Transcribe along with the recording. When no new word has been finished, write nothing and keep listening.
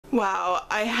Wow,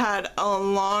 I had a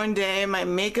long day. My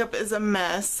makeup is a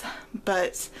mess,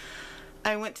 but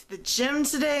I went to the gym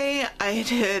today. I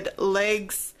did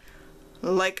legs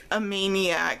like a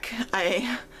maniac.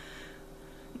 I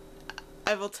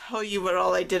will tell you what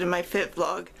all I did in my fit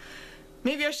vlog.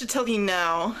 Maybe I should tell you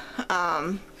now.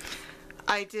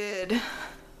 I did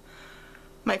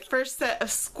my first set of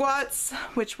squats,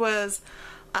 which was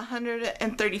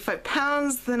 135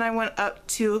 pounds. Then I went up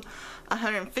to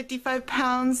 155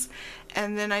 pounds,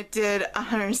 and then I did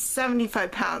 175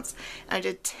 pounds. I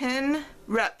did 10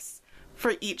 reps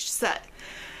for each set.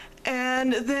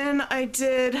 And then I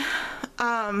did,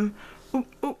 I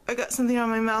got something on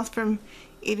my mouth from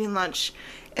eating lunch.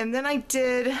 And then I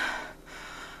did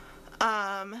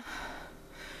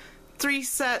 3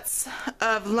 sets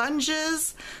of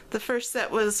lunges. The first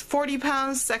set was 40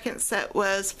 pounds, second set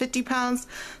was 50 pounds,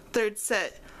 third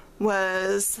set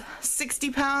was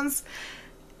 60 pounds,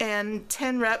 and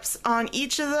 10 reps on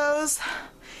each of those,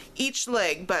 each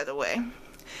leg, by the way.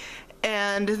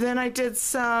 And then I did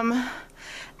some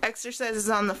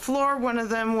exercises on the floor. One of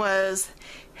them was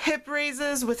hip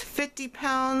raises with 50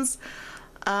 pounds.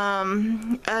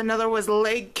 Another was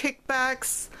leg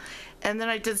kickbacks. And then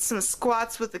I did some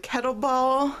squats with the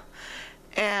kettlebell.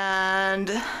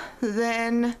 And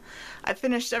then I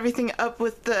finished everything up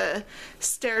with the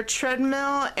stair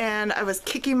treadmill, and I was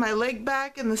kicking my leg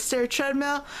back in the stair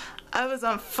treadmill. I was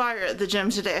on fire at the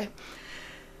gym today.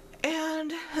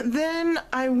 And then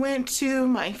I went to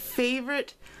my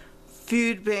favorite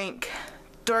food bank,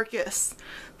 Dorcus,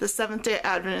 the Seventh-day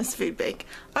Adventist food bank.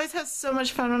 I always have so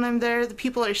much fun when I'm there. The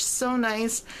people are so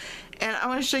nice, and I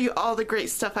want to show you all the great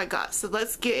stuff I got. So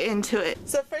let's get into it.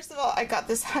 So first of all, I got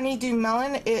this honeydew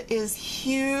melon. It is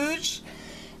huge.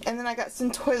 And then I got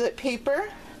some toilet paper.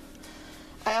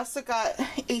 I also got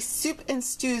a soup and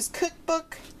stews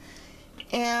cookbook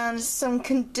and some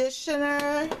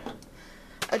conditioner,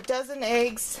 a dozen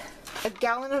eggs, a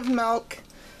gallon of milk,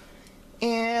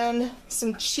 and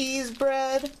some cheese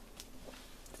bread.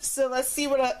 So let's see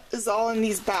what is all in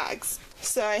these bags.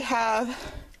 So I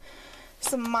have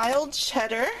some mild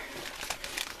cheddar,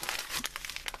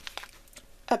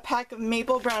 a pack of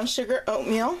maple brown sugar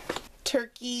oatmeal,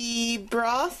 turkey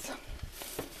broth.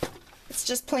 It's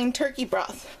just plain turkey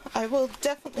broth. I will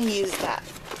definitely use that.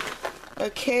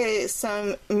 Okay,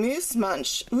 some Moose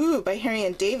Munch. Ooh, by Harry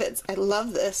and David's. I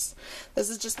love this. This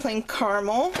is just plain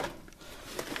caramel.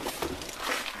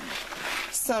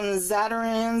 Some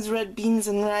Zatarain's red beans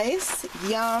and rice.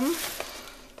 Yum.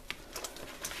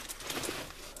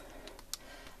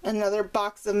 Another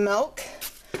box of milk.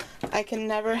 I can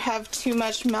never have too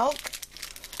much milk.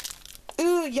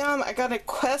 Ooh, yum, I got a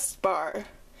Quest bar.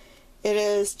 It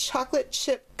is chocolate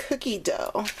chip cookie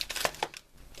dough.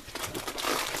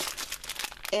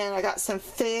 And I got some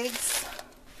figs.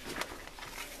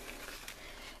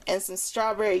 And some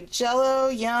strawberry jello.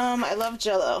 Yum, I love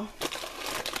jello.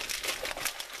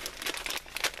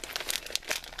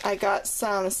 I got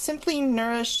some Simply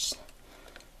Nourished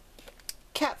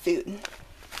cat food.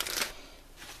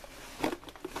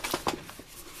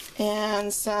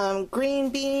 And some green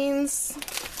beans,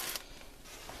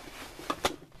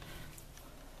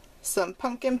 some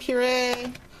pumpkin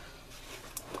puree,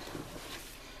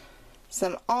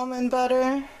 some almond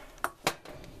butter,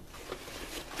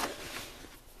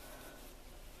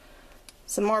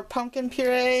 some more pumpkin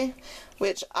puree,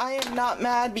 which I am not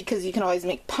mad because you can always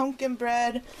make pumpkin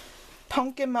bread,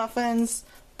 pumpkin muffins,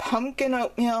 pumpkin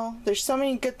oatmeal. There's so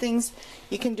many good things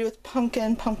you can do with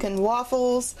pumpkin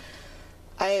waffles.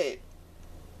 I'm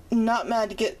not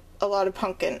mad to get a lot of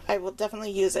pumpkin. I will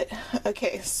definitely use it.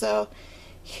 Okay, so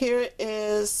here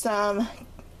is some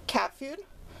cat food.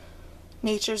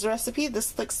 Nature's Recipe.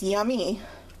 This looks yummy.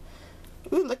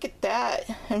 Ooh, look at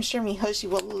that. I'm sure Mihoshi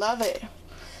will love it.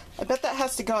 I bet that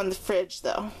has to go in the fridge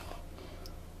though.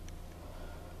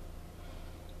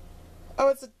 Oh,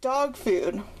 it's a dog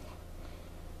food.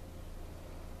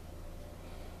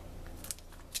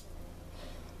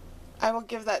 I will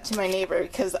give that to my neighbor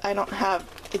because I don't have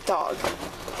a dog.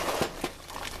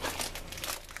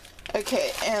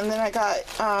 Okay, and then I got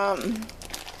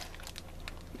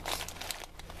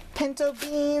pinto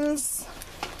beans.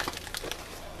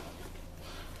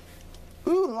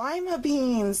 Ooh, lima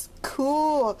beans.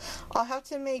 Cool. I'll have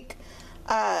to make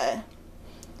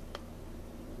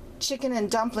chicken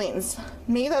and dumplings.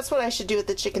 Maybe that's what I should do with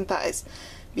the chicken thighs,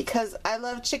 because I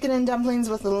love chicken and dumplings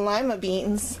with the lima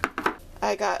beans.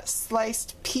 I got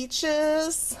sliced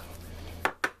peaches.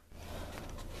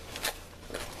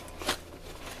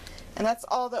 And that's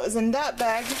all that was in that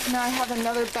bag. Now I have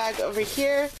another bag over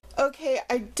here. Okay,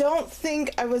 I don't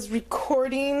think I was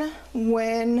recording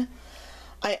when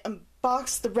I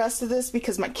unboxed the rest of this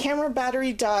because my camera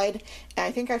battery died and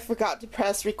I think I forgot to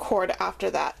press record after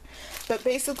that. But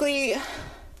basically,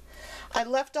 I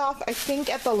left off, I think,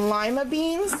 at the lima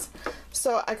beans.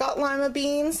 So I got lima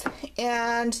beans,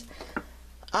 and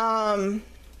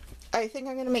I think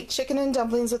I'm going to make chicken and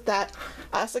dumplings with that.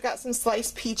 I also got some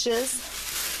sliced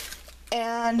peaches.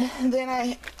 And then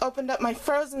I opened up my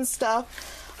frozen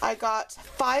stuff. I got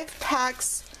 5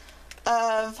 packs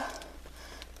of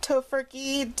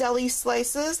tofurkey deli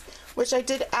slices, which I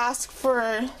did ask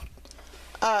for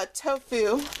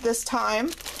tofu this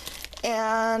time.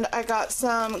 And I got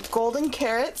some golden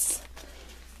carrots.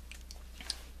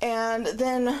 And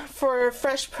then for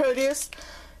fresh produce,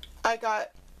 I got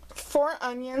 4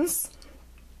 onions,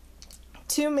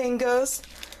 2 mangoes,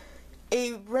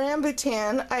 a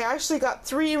rambutan. I actually got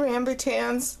 3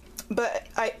 rambutans, but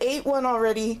I ate one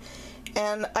already,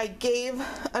 and I gave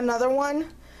another one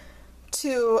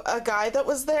to a guy that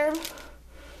was there.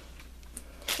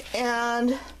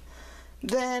 And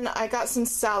then I got some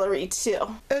celery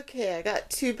too. Okay, I got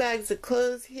 2 bags of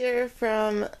clothes here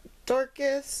from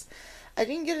Dorcus. I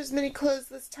didn't get as many clothes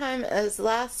this time as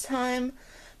last time,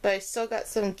 but I still got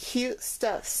some cute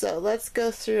stuff, so let's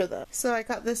go through them. So I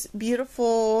got this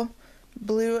beautiful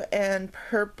blue and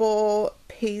purple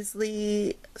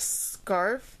paisley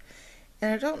scarf,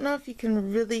 and I don't know if you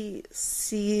can really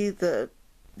see the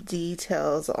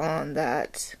details on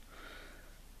that,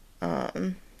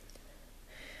 but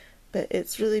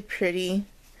it's really pretty.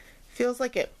 Feels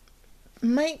like it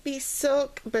might be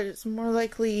silk, but it's more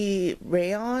likely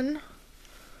rayon.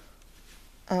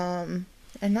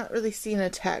 I'm not really seeing a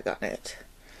tag on it,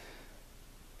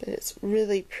 but it's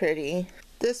really pretty.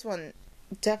 This one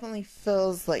definitely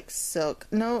feels like silk.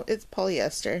 No, it's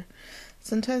polyester.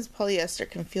 Sometimes polyester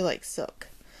can feel like silk.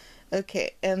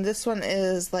 Okay, and this one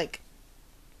is like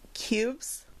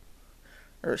cubes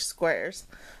or squares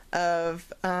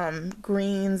of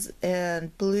greens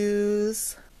and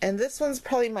blues. And this one's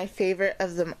probably my favorite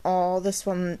of them all. This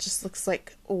one just looks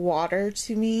like water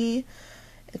to me.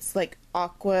 It's like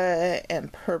aqua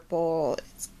and purple.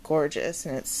 It's gorgeous,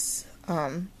 and it's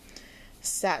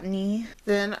satiny.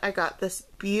 Then I got this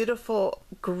beautiful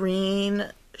green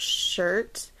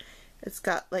shirt. It's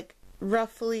got like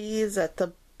ruffles at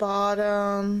the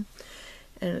bottom,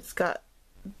 and it's got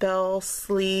bell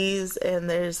sleeves, and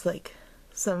there's like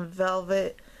some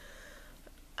velvet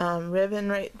ribbon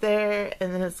right there,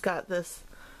 and then it's got this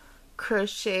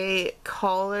crochet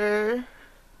collar.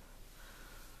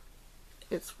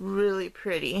 It's really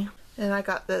pretty. And I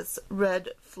got this red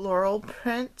floral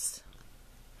print,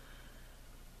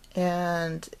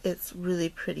 and it's really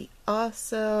pretty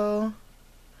also.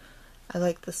 I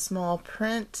like the small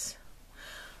print.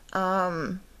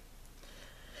 I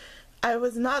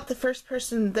was not the first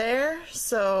person there,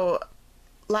 so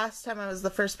last time I was the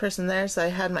first person there, so I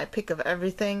had my pick of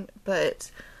everything, but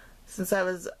since I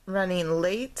was running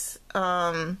late,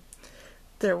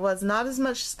 there was not as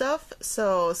much stuff,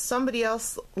 so somebody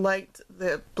else liked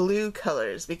the blue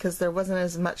colors because there wasn't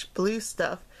as much blue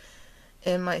stuff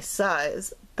in my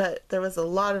size, but there was a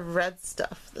lot of red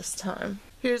stuff this time.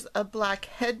 Here's a black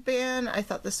headband. I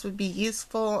thought this would be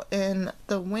useful in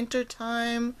the winter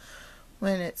time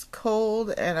when it's cold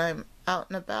and I'm out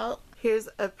and about. Here's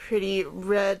a pretty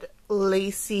red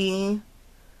lacy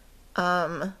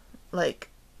like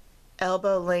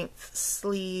elbow length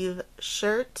sleeve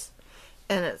shirt,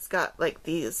 and it's got like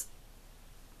these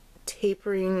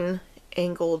tapering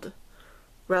angled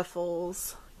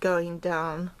ruffles going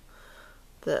down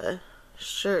the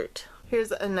shirt.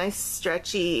 Here's a nice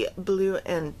stretchy blue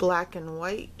and black and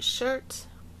white shirt.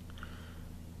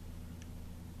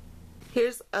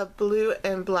 Here's a blue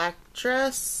and black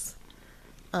dress.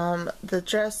 The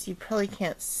dress, you probably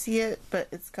can't see it, but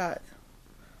it's got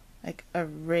like a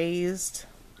raised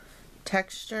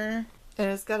texture,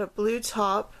 and it's got a blue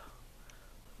top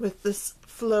with this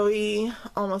flowy,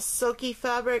 almost silky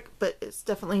fabric, but it's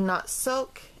definitely not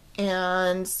silk,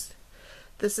 and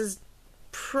this is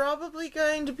probably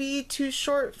going to be too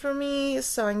short for me,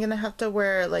 so I'm gonna have to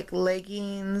wear like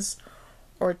leggings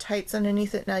or tights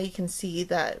underneath it. Now you can see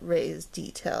that raised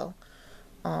detail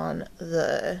on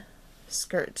the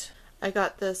skirt. I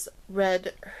got this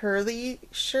red Hurley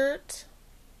shirt.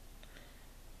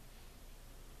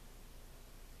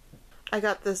 I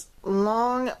got this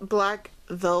long black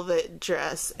velvet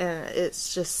dress, and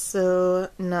it's just so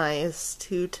nice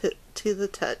to the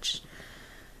touch.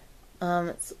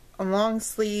 It's a long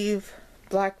sleeve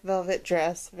black velvet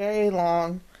dress, very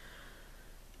long.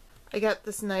 I got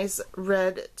this nice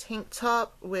red tank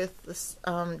top with this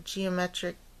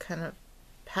geometric kind of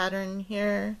pattern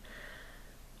here.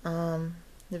 The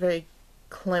very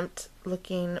klimt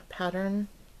looking pattern.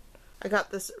 I got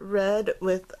this red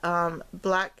with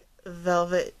black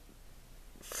velvet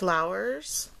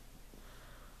flowers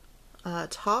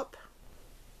top,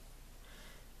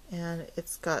 and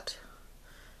it's got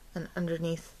an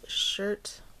underneath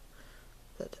shirt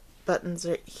that buttons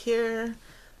right here.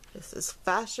 This is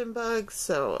Fashion Bug,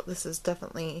 so this is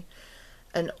definitely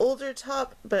an older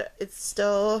top, but it's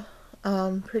still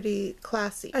pretty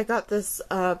classy. I got this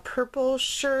purple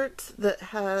shirt that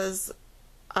has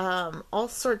all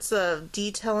sorts of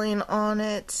detailing on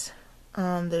it.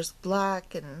 There's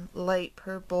black and light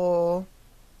purple.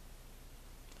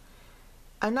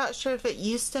 I'm not sure if it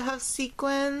used to have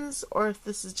sequins or if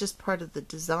this is just part of the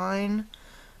design,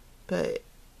 but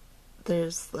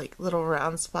there's like little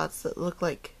round spots that look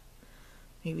like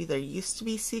maybe there used to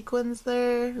be sequins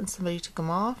there and somebody took them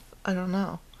off. I don't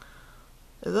know.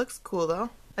 It looks cool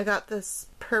though. I got this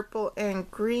purple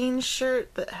and green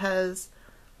shirt that has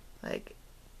like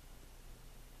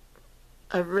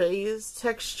a raised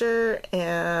texture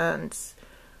and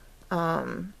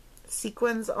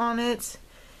sequins on it,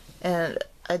 and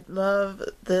I love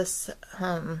this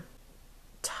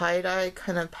tie-dye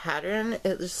kind of pattern.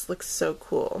 It just looks so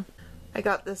cool. I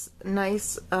got this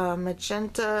nice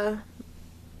magenta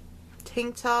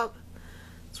tank top.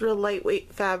 It's real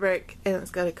lightweight fabric, and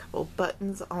it's got a couple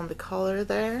buttons on the collar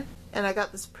there. And I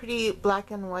got this pretty black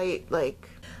and white, like,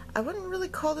 I wouldn't really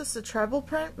call this a tribal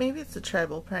print. Maybe it's a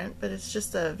tribal print, but it's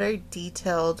just a very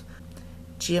detailed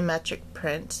geometric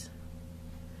print.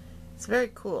 It's very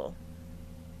cool.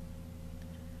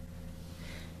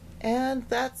 And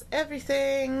that's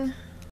everything.